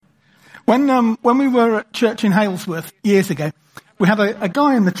When we were at church in Halesworth years ago, we had a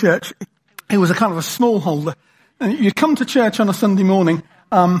guy in the church who was a kind of a smallholder. And you'd come to church on a Sunday morning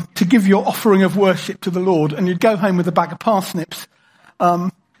to give your offering of worship to the Lord, and you'd go home with a bag of parsnips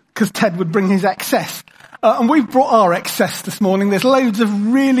because Ted would bring his excess. And we've brought our excess this morning. There's loads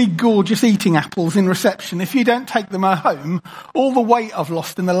of really gorgeous eating apples in reception. If you don't take them home, all the weight I've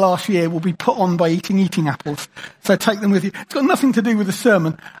lost in the last year will be put on by eating apples. So take them with you. It's got nothing to do with the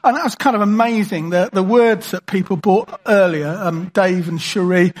sermon. And that was kind of amazing, the words that people brought earlier, Dave and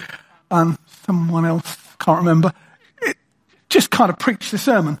Cherie and someone else, can't remember. It just kind of preached the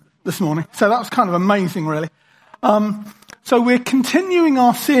sermon this morning. So that was kind of amazing, really. So we're continuing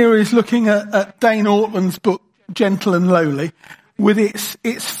our series looking at Dane Ortland's book, Gentle and Lowly, with its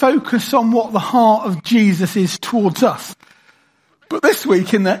focus on what the heart of Jesus is towards us. But this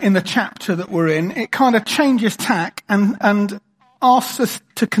week in the chapter that we're in, it kind of changes tack and asks us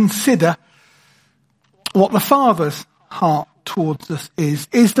to consider what the Father's heart towards us is.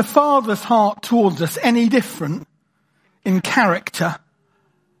 Is the Father's heart towards us any different in character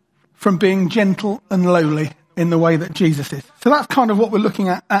from being gentle and lowly in the way that Jesus is? So that's kind of what we're looking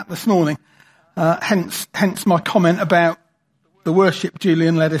at this morning. Hence my comment about the worship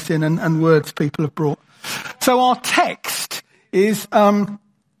Julian led us in and words people have brought. So our text is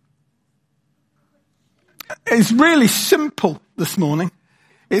really simple this morning.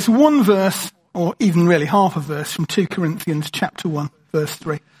 It's one verse, or even really half a verse, from 2 Corinthians chapter 1, verse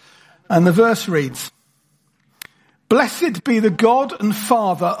 3. And the verse reads, "Blessed be the God and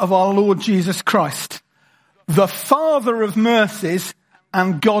Father of our Lord Jesus Christ, the Father of mercies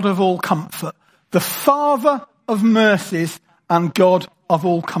and God of all comfort." The Father of mercies and God of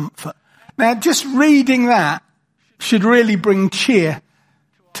all comfort. Now, just reading that should really bring cheer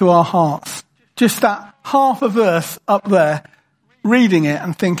to our hearts. Just that half a verse up there, reading it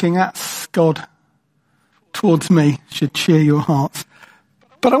and thinking, that's God towards me, should cheer your hearts.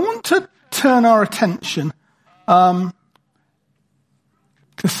 But I want to turn our attention to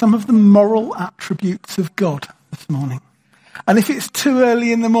some of the moral attributes of God this morning. And if it's too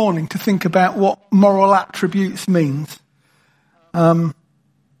early in the morning to think about what moral attributes means, we're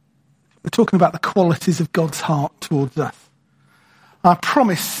talking about the qualities of God's heart towards us. I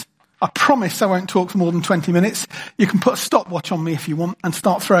promise I won't talk for more than 20 minutes. You can put a stopwatch on me if you want and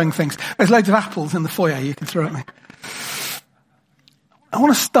start throwing things. There's loads of apples in the foyer you can throw at me. I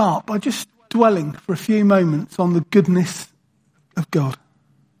want to start by just dwelling for a few moments on the goodness of God.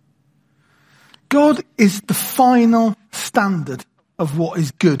 God is the final standard of what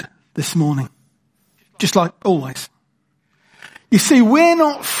is good this morning, just like always. You see, we're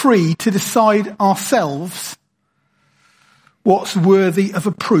not free to decide ourselves what's worthy of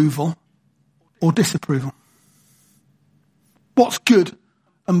approval or disapproval. What's good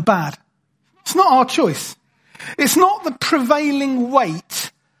and bad. It's not our choice. It's not the prevailing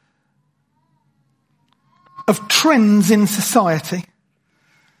weight of trends in society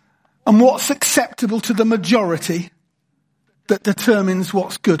and what's acceptable to the majority that determines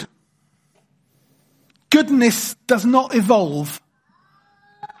what's good. Goodness does not evolve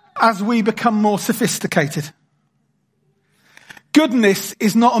as we become more sophisticated. Goodness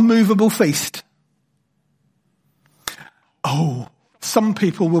is not a movable feast. Oh, some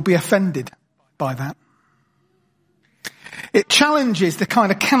people will be offended by that. It challenges the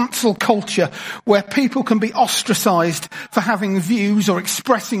kind of cancel culture where people can be ostracized for having views or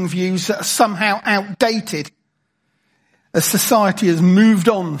expressing views that are somehow outdated as society has moved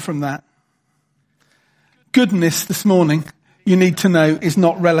on from that. Goodness this morning, you need to know, is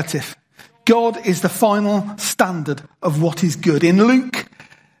not relative. God is the final standard of what is good. In Luke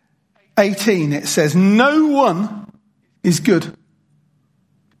 18, it says, no one is good.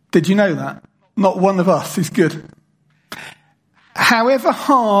 Did you know that? Not one of us is good. However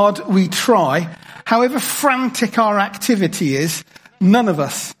hard we try, however frantic our activity is, none of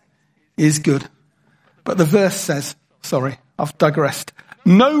us is good. But the verse says, sorry, I've digressed.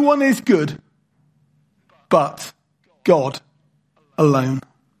 No one is good but God alone.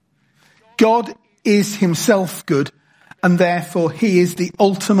 God is himself good, and therefore he is the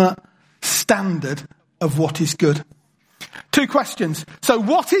ultimate standard of what is good. 2 questions. So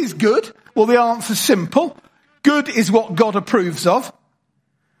what is good? Well, the answer's simple. Good is what God approves of.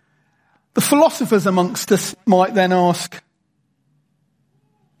 The philosophers amongst us might then ask,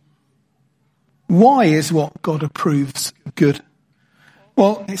 why is what God approves good?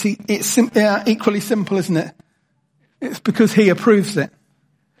 Well, it's equally simple, isn't it? It's because he approves it.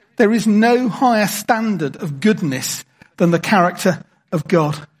 There is no higher standard of goodness than the character of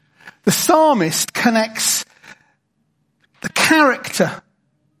God. The psalmist connects the character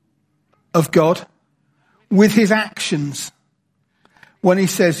of God with his actions when he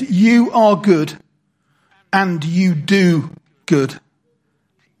says, you are good and you do good.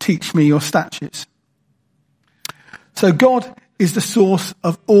 Teach me your statutes. So God is the source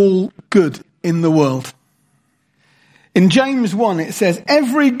of all good in the world. In James 1 it says,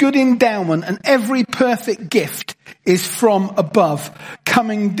 every good endowment and every perfect gift is from above,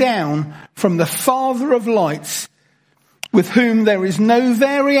 coming down from the Father of lights, with whom there is no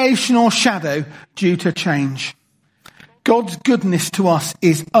variation or shadow due to change. God's goodness to us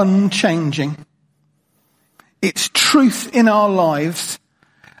is unchanging. It's truth in our lives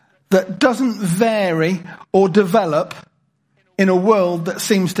that doesn't vary or develop in a world that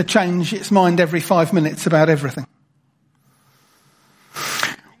seems to change its mind every 5 minutes about everything.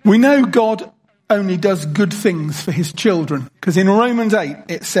 We know God only does good things for his children, because in Romans 8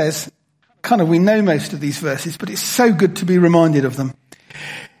 it says, we know most of these verses, but it's so good to be reminded of them.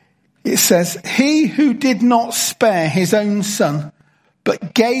 It says, he who did not spare his own son,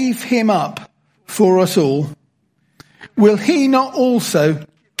 but gave him up for us all, will he not also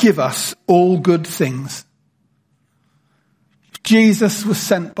give us all good things? Jesus was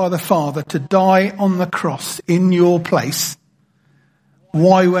sent by the Father to die on the cross in your place.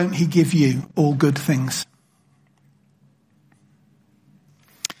 Why won't he give you all good things?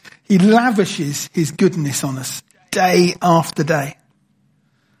 He lavishes his goodness on us day after day.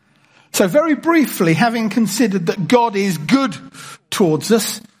 So very briefly, having considered that God is good towards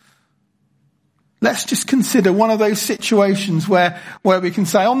us, let's just consider one of those situations where we can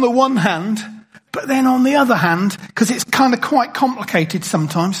say, on the one hand, but then on the other hand, because it's quite complicated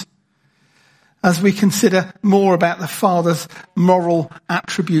sometimes, as we consider more about the Father's moral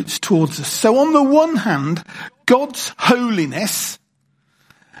attributes towards us. So on the one hand, God's holiness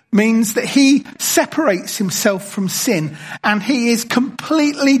means that he separates himself from sin and he is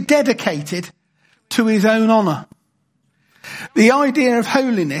completely dedicated to his own honour. The idea of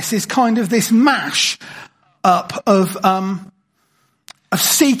holiness is this mash up of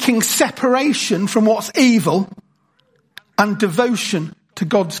seeking separation from what's evil and devotion to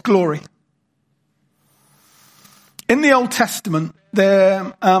God's glory. In the Old Testament,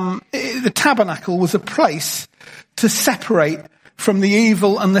 the tabernacle was a place to separate from the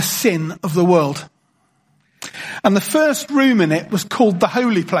evil and the sin of the world. And the first room in it was called the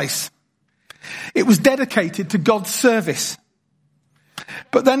holy place. It was dedicated to God's service.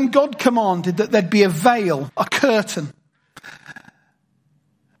 But then God commanded that there'd be a veil, a curtain.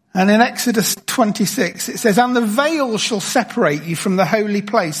 And in Exodus 26 it says, and the veil shall separate you from the holy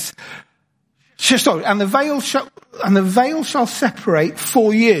place. And the veil shall separate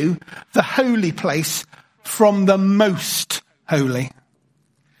for you the holy place from the most holy.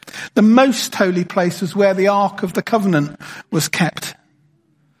 The most holy place was where the Ark of the Covenant was kept.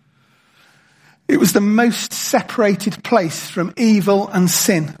 It was the most separated place from evil and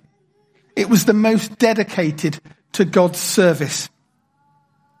sin. It was the most dedicated to God's service.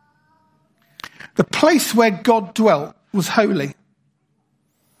 The place where God dwelt was holy.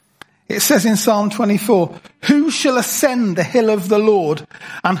 It says in Psalm 24, who shall ascend the hill of the Lord,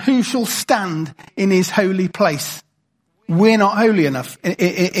 and who shall stand in his holy place? We're not holy enough,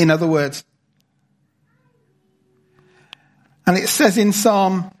 in other words. And it says in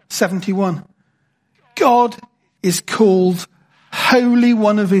Psalm 71, God is called Holy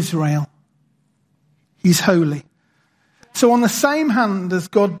One of Israel. He's holy. So on the same hand as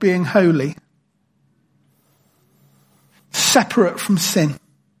God being holy, separate from sin,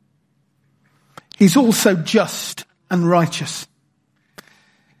 he's also just and righteous.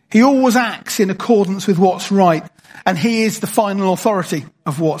 He always acts in accordance with what's right, and he is the final authority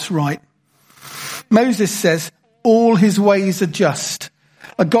of what's right. Moses says, all his ways are just,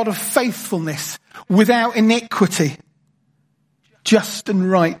 a God of faithfulness, without iniquity. Just and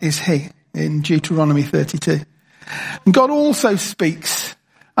right is he, in Deuteronomy 32. And God also speaks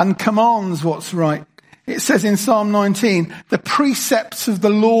and commands what's right. It says in Psalm 19, the precepts of the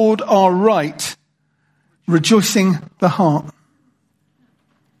Lord are right, rejoicing the heart.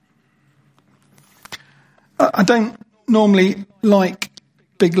 I don't normally like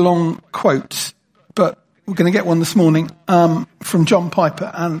big long quotes, but we're going to get one this morning from John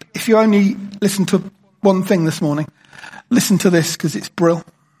Piper. And if you only listen to one thing this morning, listen to this because it's brilliant.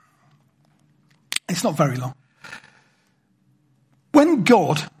 It's not very long. When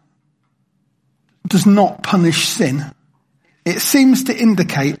God does not punish sin, it seems to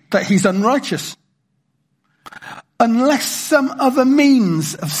indicate that he's unrighteous. Unless some other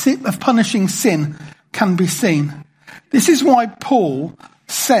means of punishing sin can be seen. This is why Paul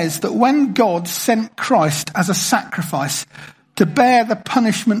says that when God sent Christ as a sacrifice to bear the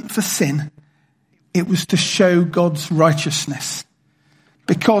punishment for sin, it was to show God's righteousness.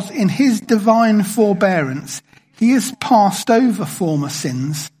 Because in his divine forbearance, he has passed over former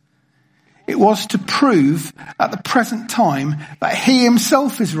sins. It was to prove at the present time that he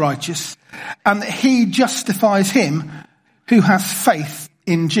himself is righteous and that he justifies him who has faith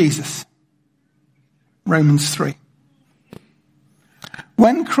in Jesus. Romans 3.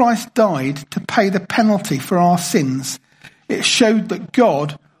 When Christ died to pay the penalty for our sins, it showed that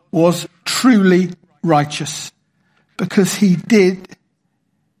God was truly righteous because he did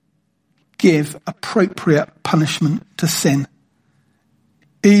give appropriate punishment to sin,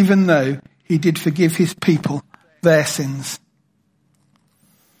 even though he did forgive his people their sins.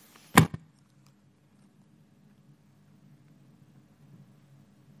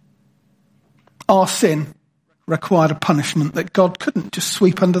 Our sin required a punishment that God couldn't just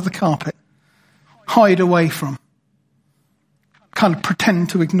sweep under the carpet, hide away from, kind of pretend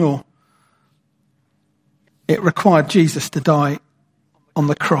to ignore. It required Jesus to die on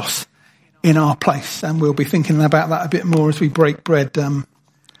the cross in our place. And we'll be thinking about that a bit more as we break bread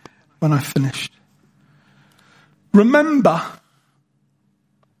when I've finished. Remember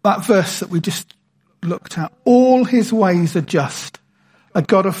that verse that we just looked at. All his ways are just, a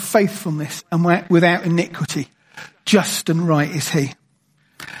God of faithfulness and without iniquity. Just and right is he.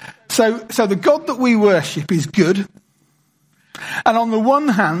 So the God that we worship is good. And on the one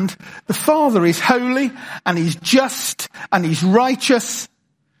hand, the Father is holy and he's just and he's righteous.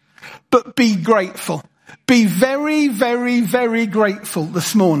 But be grateful. Be very, very, very grateful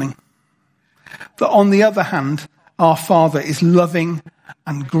this morning that on the other hand, our Father is loving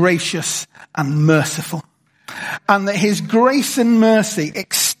and gracious and merciful. And that his grace and mercy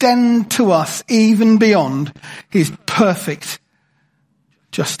extend to us even beyond his perfect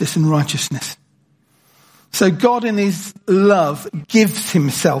justice and righteousness. So God in his love gives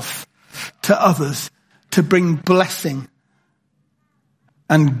himself to others to bring blessing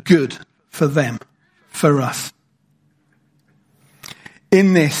and good for them, for us.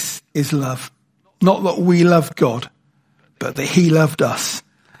 In this is love. Not that we loved God, but that he loved us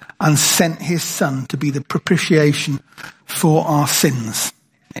and sent his son to be the propitiation for our sins.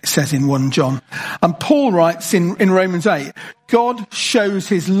 It says in 1 John. And Paul writes in Romans 8, God shows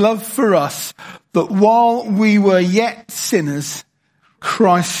his love for us that while we were yet sinners,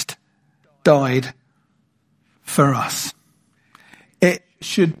 Christ died for us. It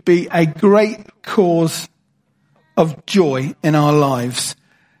should be a great cause of joy in our lives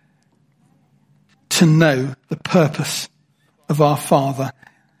to know the purpose of our Father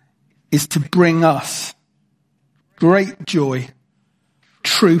is to bring us great joy,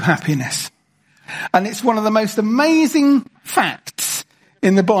 true happiness. And it's one of the most amazing facts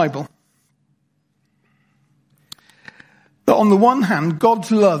in the Bible that on the one hand,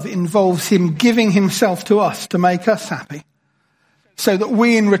 God's love involves him giving himself to us to make us happy, so that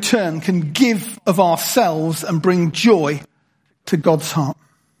we in return can give of ourselves and bring joy to God's heart.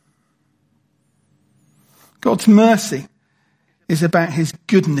 God's mercy is about his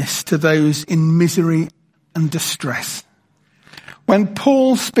goodness to those in misery and distress. When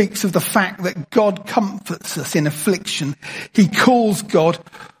Paul speaks of the fact that God comforts us in affliction, he calls God,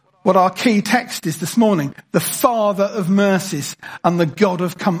 what our key text is this morning, the Father of mercies and the God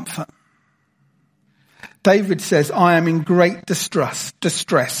of comfort. David says, I am in great distress.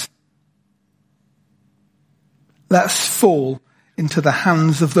 Let's fall into the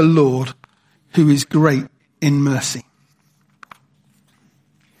hands of the Lord, who is great in mercy.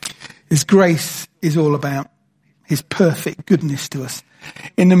 His grace is all about his perfect goodness to us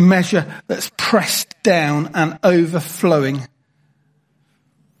in a measure that's pressed down and overflowing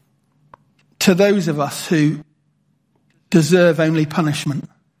to those of us who deserve only punishment.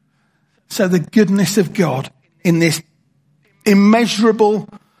 So the goodness of God in this immeasurable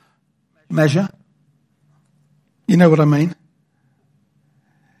measure, you know what I mean?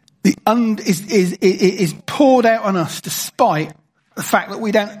 Is poured out on us despite the fact that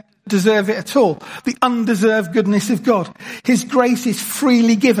we don't deserve it at all. The undeserved goodness of God. His grace is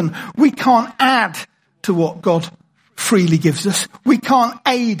freely given. We can't add to what God freely gives us. We can't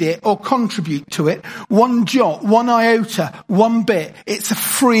aid it or contribute to it. One jot, one iota, one bit. It's a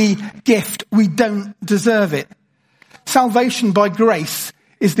free gift. We don't deserve it. Salvation by grace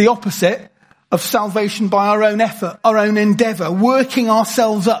is the opposite of salvation by our own effort, our own endeavour, working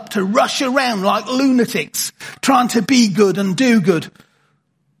ourselves up to rush around like lunatics, trying to be good and do good.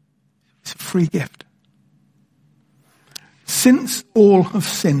 It's a free gift. Since all have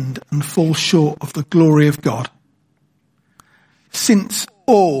sinned and fall short of the glory of God, since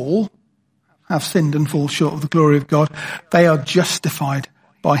all have sinned and fall short of the glory of God. They are justified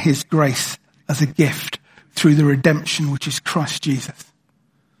by his grace as a gift through the redemption which is Christ Jesus.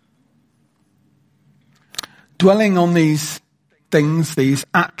 Dwelling on these things, these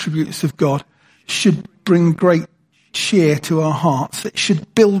attributes of God, should bring great cheer to our hearts. It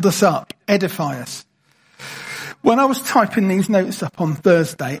should build us up, edify us. When I was typing these notes up on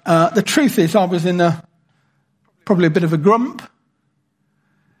Thursday, the truth is I was in probably a bit of a grump.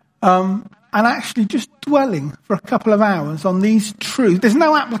 And actually just dwelling for a couple of hours on these truths. There's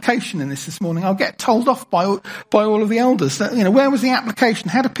no application in this morning. I'll get told off by all of the elders that, where was the application?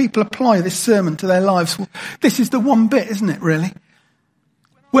 How do people apply this sermon to their lives? Well, this is the one bit, isn't it, really?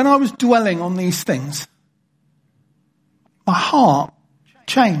 When I was dwelling on these things, my heart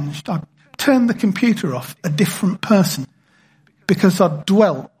changed. I turned the computer off, a different person, because I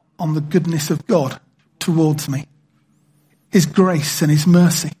dwelt on the goodness of God towards me. His grace and his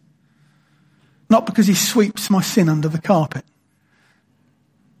mercy. Not because he sweeps my sin under the carpet,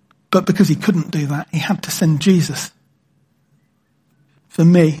 but because he couldn't do that. He had to send Jesus for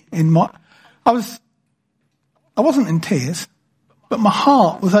me. I wasn't in tears, but my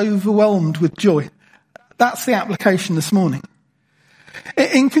heart was overwhelmed with joy. That's the application this morning.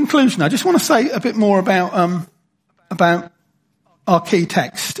 In conclusion, I just want to say a bit more about our key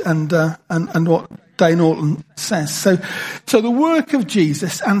text and what Dane Orton says. So the work of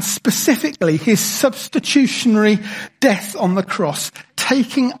Jesus, and specifically his substitutionary death on the cross,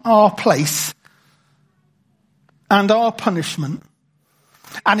 taking our place and our punishment,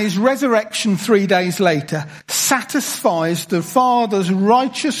 and his resurrection 3 days later, satisfies the Father's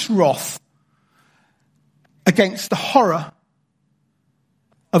righteous wrath against the horror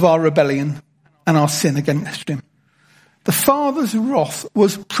of our rebellion and our sin against him. The Father's wrath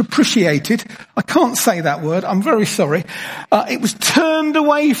was propitiated. I can't say that word. I'm very sorry. It was turned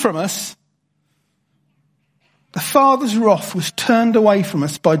away from us. The Father's wrath was turned away from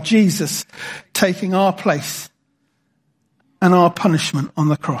us by Jesus taking our place and our punishment on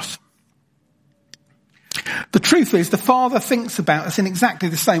the cross. The truth is, the Father thinks about us in exactly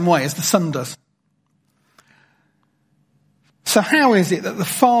the same way as the Son does. So how is it that the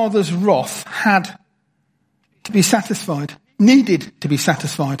Father's wrath had to be satisfied, needed to be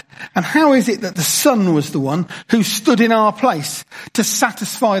satisfied? And how is it that the Son was the one who stood in our place to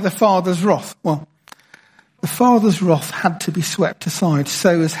satisfy the Father's wrath? Well, the Father's wrath had to be swept aside,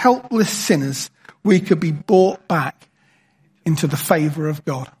 so as helpless sinners we could be brought back into the favour of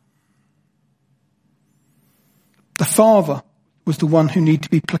God. The Father was the one who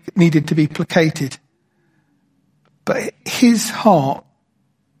needed to be placated, but his heart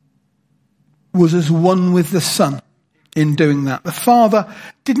was as one with the Son in doing that. The Father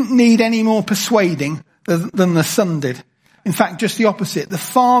didn't need any more persuading than the Son did. In fact, just the opposite. The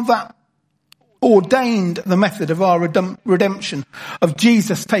Father ordained the method of our redemption, of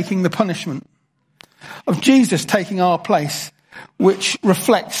Jesus taking the punishment, of Jesus taking our place, which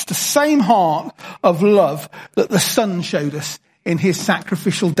reflects the same heart of love that the Son showed us in his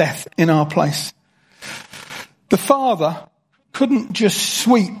sacrificial death in our place. The Father couldn't just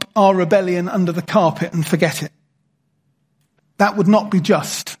sweep our rebellion under the carpet and forget it. That would not be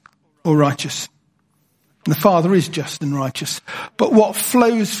just or righteous. The Father is just and righteous. But what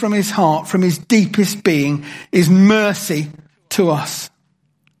flows from his heart, from his deepest being, is mercy to us.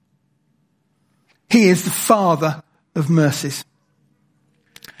 He is the Father of mercies.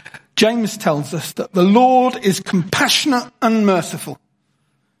 James tells us that the Lord is compassionate and merciful.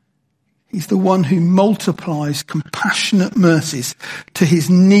 He's the one who multiplies compassionate mercies to his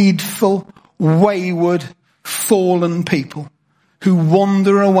needful, wayward, fallen people who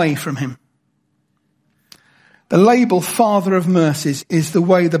wander away from him. The label Father of Mercies is the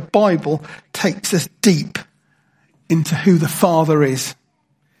way the Bible takes us deep into who the Father is.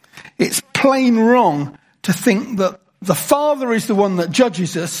 It's plain wrong to think that the Father is the one that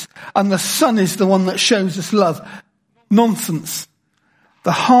judges us and the Son is the one that shows us love. Nonsense.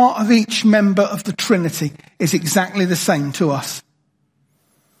 The heart of each member of the Trinity is exactly the same to us.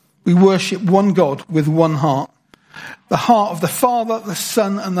 We worship one God with one heart. The heart of the Father, the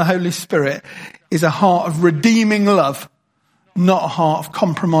Son, and the Holy Spirit is a heart of redeeming love, not a heart of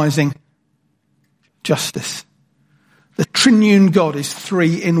compromising justice. The Triune God is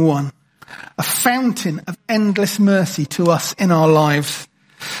 3 in 1, a fountain of endless mercy to us in our lives.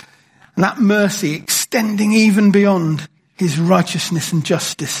 And that mercy extending even beyond his righteousness and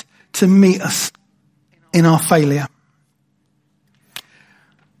justice to meet us in our failure.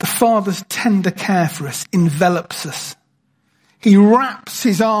 The Father's tender care for us envelops us. He wraps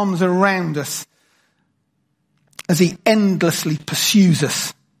his arms around us as he endlessly pursues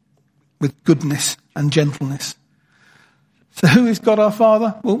us with goodness and gentleness. So who is God our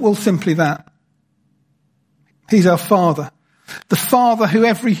Father? Well, simply that. He's our Father. The Father who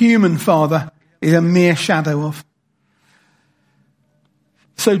every human father is a mere shadow of.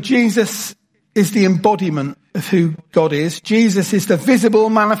 So Jesus is the embodiment of who God is. Jesus is the visible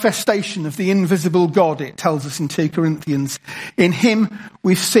manifestation of the invisible God, it tells us in 2 Corinthians. In him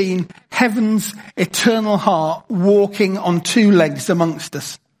we've seen heaven's eternal heart walking on two legs amongst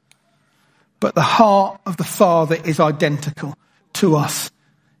us. But the heart of the Father is identical to us.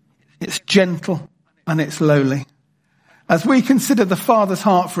 It's gentle and it's lowly. As we consider the Father's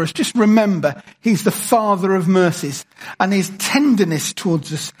heart for us, just remember he's the Father of mercies, and his tenderness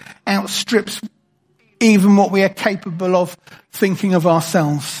towards us outstrips even what we are capable of thinking of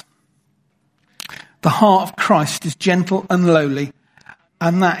ourselves. The heart of Christ is gentle and lowly,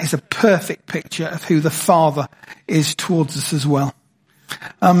 and that is a perfect picture of who the Father is towards us as well.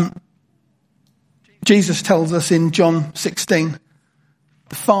 Jesus tells us in John 16,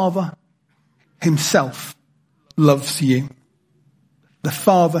 the Father himself loves you. The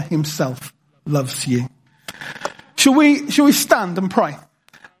Father himself loves you. Shall we stand and pray?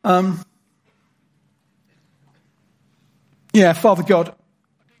 Father God,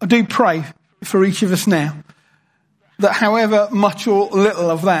 I do pray for each of us now that however much or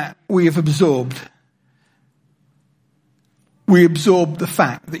little of that we have absorbed, we absorb the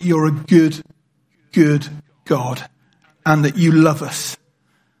fact that you're a good God, and that you love us,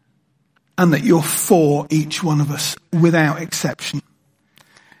 and that you're for each one of us without exception.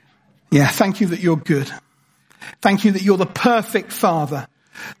 Thank you that you're good. Thank you that you're the perfect Father,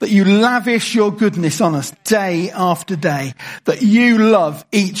 that you lavish your goodness on us day after day, that you love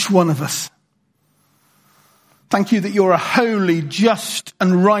each one of us. Thank you that you're a holy, just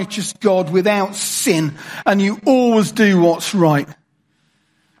and righteous God without sin, and you always do what's right.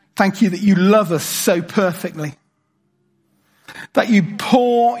 Thank you that you love us so perfectly, that you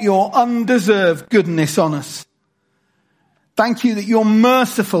pour your undeserved goodness on us. Thank you that you're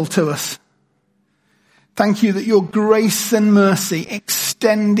merciful to us. Thank you that your grace and mercy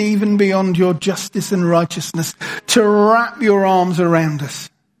extend even beyond your justice and righteousness to wrap your arms around us.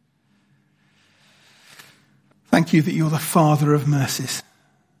 Thank you that you're the Father of mercies.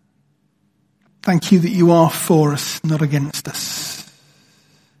 Thank you that you are for us, not against us.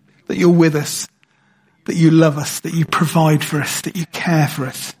 That you're with us, that you love us, that you provide for us, that you care for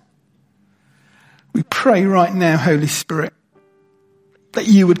us. We pray right now, Holy Spirit, that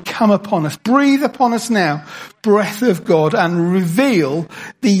you would come upon us, breathe upon us now, breath of God, and reveal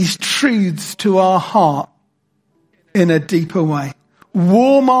these truths to our heart in a deeper way.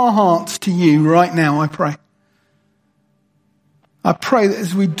 Warm our hearts to you right now, I pray. I pray that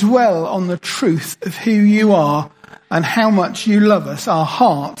as we dwell on the truth of who you are and how much you love us, our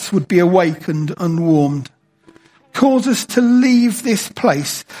hearts would be awakened and warmed. Cause us to leave this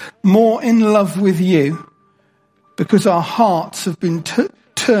place more in love with you, because our hearts have been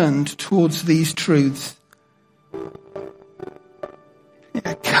turned towards these truths.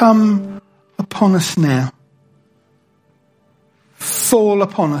 Come upon us now. Fall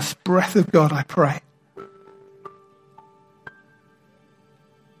upon us, breath of God, I pray.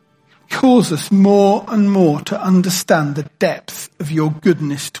 Cause us more and more to understand the depth of your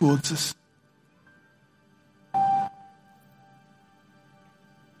goodness towards us.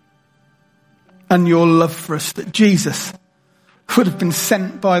 And your love for us, that Jesus would have been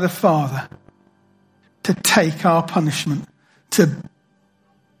sent by the Father to take our punishment, to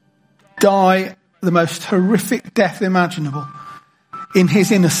die the most horrific death imaginable in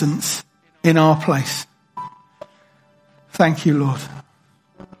his innocence in our place. Thank you, Lord.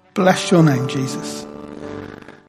 Bless your name, Jesus.